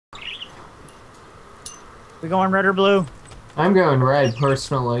We going red or blue? I'm going red,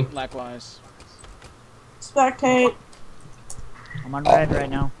 personally. Likewise. Spectate. I'm on red right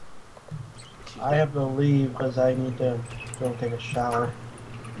now. I have to leave because I need to go take a shower.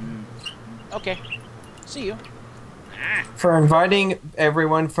 Okay. See you. For inviting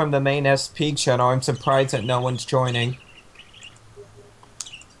everyone from the main SP channel, I'm surprised that no one's joining.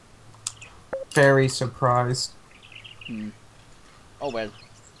 Very surprised. Oh well.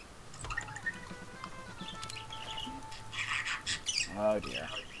 Oh dear.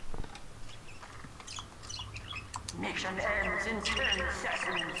 Mission ends in 10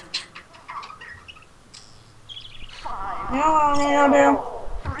 seconds. You know what I'm gonna go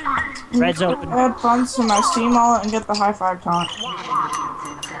do? Red's open. Add funds to my Steam wallet and get the high five taunt.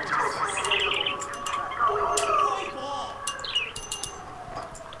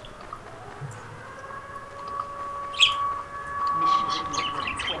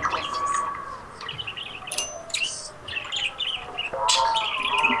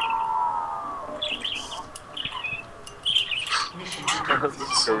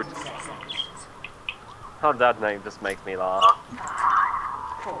 Good. Oh, that name just makes me laugh.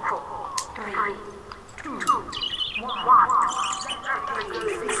 4, 3, 2, 1.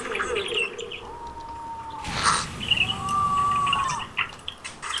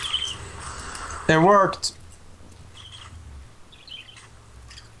 It worked.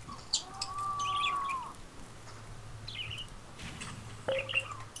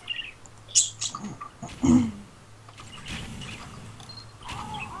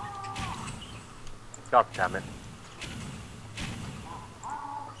 God damn it.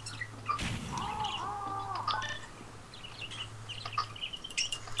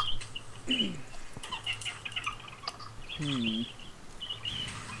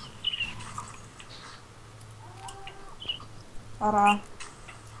 But,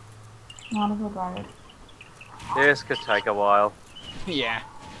 not a good ride. This could take a while. Yeah.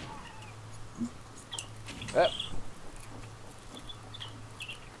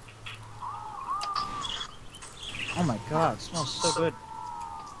 Oh my god, it smells so good.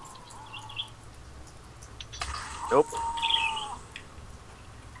 Nope.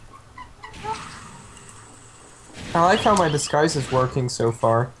 I like how my disguise is working so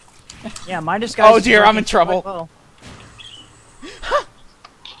far. Yeah, my disguise. Oh is dear, I'm working in trouble. quite well.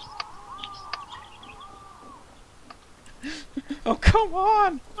 Oh come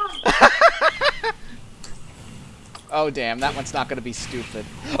on! Oh damn, that one's not gonna be stupid.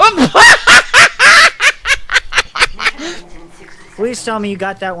 Please tell me you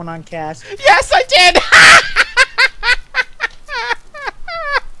got that one on cast. Yes, I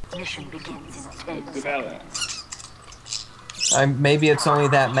did! Mission begins in 10 seconds. Maybe it's only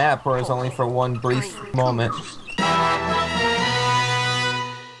that map, or it's only for one brief moment.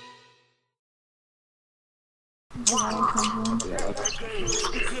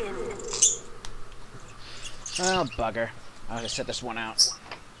 Oh bugger. I'll just set this one out.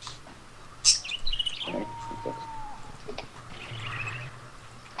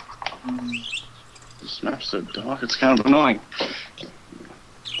 This map's so dark, it's kind of annoying.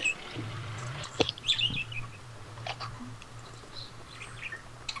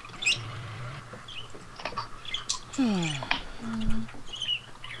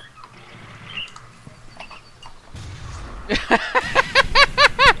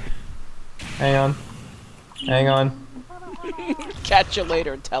 Hang on. Hang on. Catch you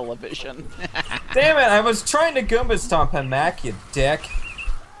later, television. Damn it, I was trying to Goomba Stomp him, Mac, you dick.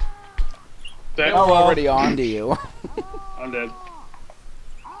 I'm Oh, well. already on to you. I'm dead.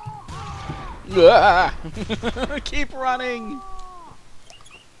 Ah! Keep running!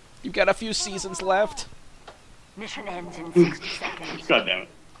 You've got a few seasons left. Mission ends in 60 seconds. God damn it.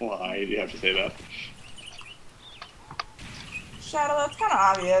 Why do you have to say that? Shadow, that's kind of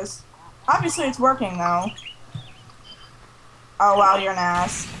obvious. Obviously, it's working though. Oh wow, you're an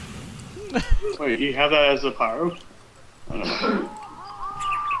ass. Wait, you have that as a pyro? I don't know.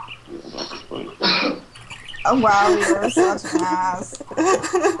 Oh wow, you're such an ass.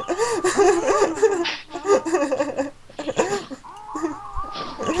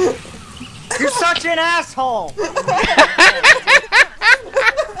 You're such an asshole!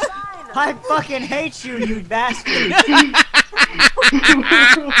 I fucking hate you, you bastard!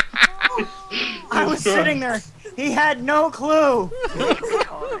 I was sitting there. He had no clue.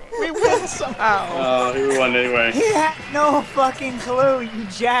 We won somehow. Oh, he won anyway. He had no fucking clue, you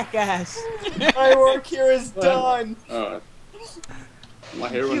jackass. My work here is done. My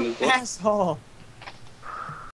hair You won this. asshole.